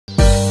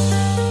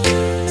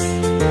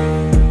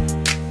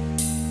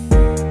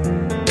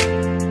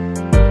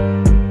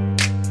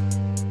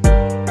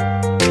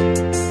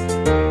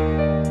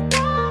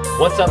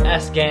What's up,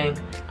 S Gang?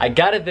 I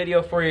got a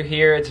video for you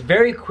here. It's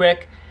very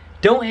quick.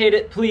 Don't hate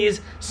it, please.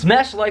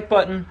 Smash the like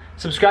button,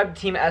 subscribe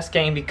to Team S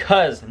Gang,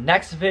 because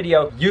next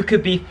video you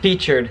could be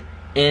featured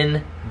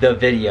in the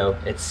video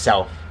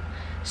itself.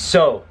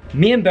 So,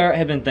 me and Barrett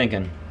have been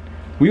thinking,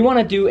 we want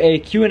to do a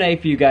Q&A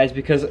for you guys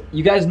because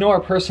you guys know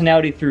our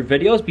personality through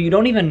videos, but you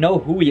don't even know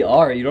who we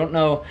are. You don't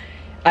know,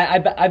 I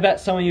bet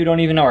some of you don't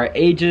even know our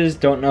ages,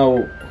 don't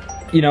know,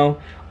 you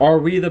know, are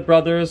we the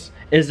brothers?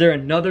 Is there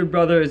another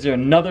brother? Is there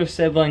another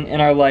sibling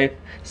in our life?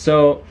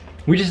 So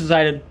we just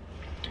decided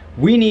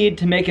we need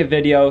to make a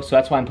video, so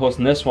that's why I'm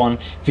posting this one,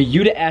 for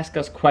you to ask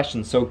us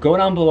questions. So go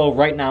down below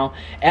right now,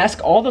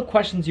 ask all the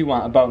questions you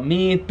want about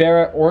me,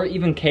 Barrett, or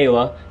even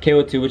Kayla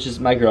too, which is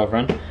my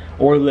girlfriend,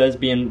 or Liz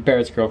being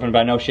Barrett's girlfriend, but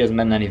I know she hasn't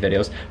been in any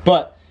videos.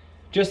 But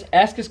just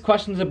ask us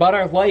questions about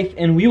our life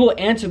and we will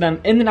answer them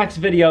in the next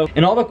video.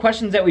 And all the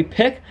questions that we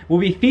pick will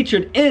be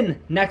featured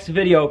in next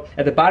video.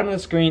 At the bottom of the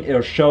screen,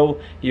 it'll show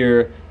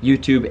your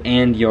YouTube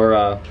and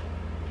your,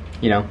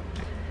 you know,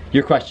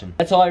 your question.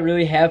 That's all I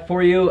really have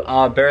for you.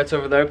 Barrett's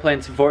over there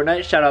playing some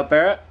Fortnite. Shout out,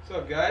 Barrett. What's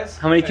up, guys?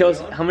 How many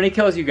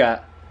kills you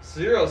got?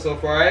 0 so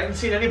far. I haven't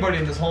seen anybody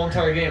in this whole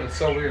entire game. It's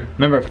so weird.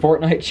 Remember,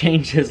 Fortnite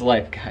changed his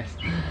life, guys.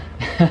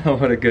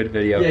 What a good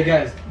video. Yeah,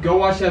 guys, go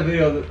watch that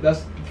video.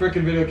 That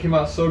freaking video came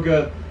out so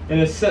good. And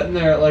it's sitting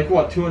there at like,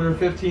 what,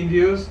 215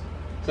 views?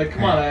 It's like,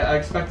 come on, I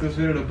expect this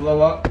video to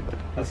blow up.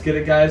 Let's get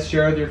it, guys.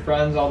 Share with your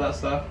friends, all that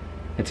stuff.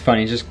 It's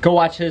funny, just go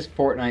watch his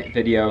Fortnite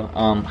video,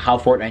 how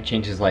Fortnite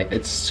changed his life.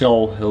 It's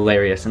so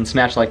hilarious, and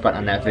smash the like button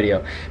on that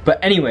video.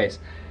 But anyways,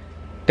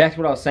 back to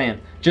what I was saying.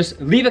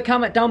 Just leave a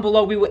comment down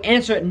below, we will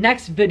answer it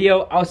next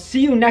video. I'll see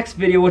you next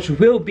video, which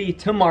will be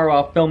tomorrow.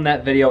 I'll film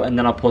that video and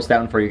then I'll post that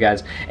one for you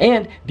guys.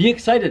 And be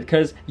excited,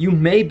 because you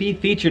may be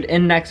featured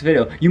in next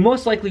video. You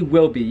most likely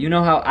will be. You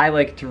know how I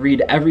like to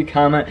read every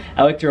comment.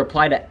 I like to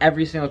reply to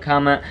every single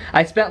comment.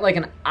 I spent like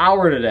an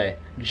hour today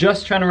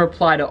just trying to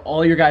reply to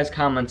all your guys'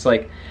 comments,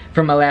 like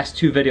from my last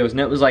 2 videos, and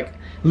it was like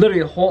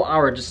literally a whole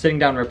hour just sitting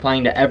down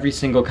replying to every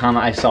single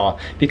comment I saw,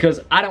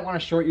 because I don't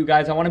want to short you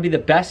guys. I want to be the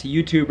best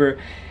YouTuber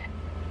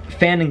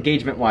fan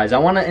engagement wise. I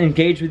want to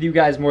engage with you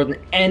guys more than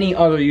any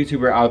other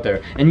YouTuber out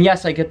there. And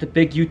yes, I get the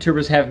big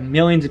YouTubers have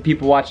millions of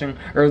people watching,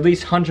 or at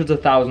least hundreds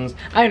of thousands.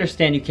 I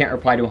understand you can't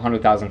reply to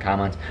 100,000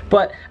 comments,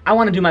 but I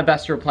want to do my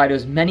best to reply to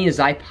as many as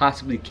I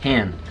possibly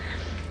can.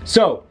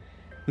 So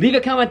leave a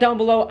comment down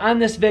below on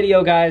this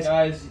video, guys.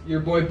 Guys, your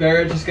boy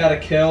Barrett just got a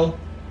kill.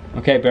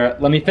 Okay,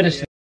 Barrett, let me finish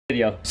the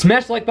video.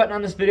 Smash the like button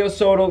on this video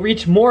so it'll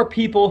reach more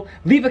people.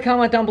 Leave a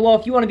comment down below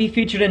if you want to be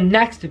featured in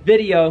next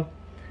video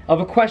of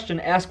a question.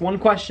 Ask one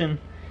question,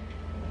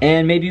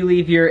 and maybe you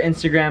leave your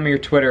Instagram or your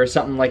Twitter or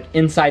something like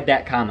inside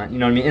that comment, you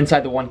know what I mean,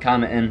 inside the one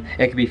comment, and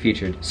it could be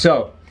featured.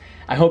 So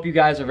I hope you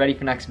guys are ready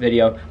for next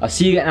video. I'll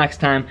see you next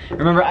time.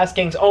 Remember, S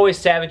Gang's always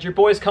savage. Your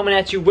boy's coming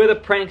at you with a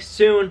prank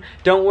soon.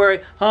 Don't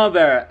worry, huh,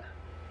 Barrett?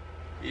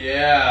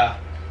 Yeah.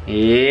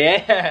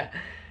 Yeah.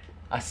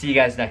 I'll see you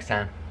guys next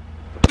time.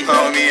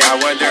 Homie, I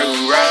wonder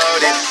who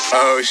wrote it.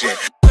 Oh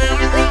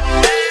shit.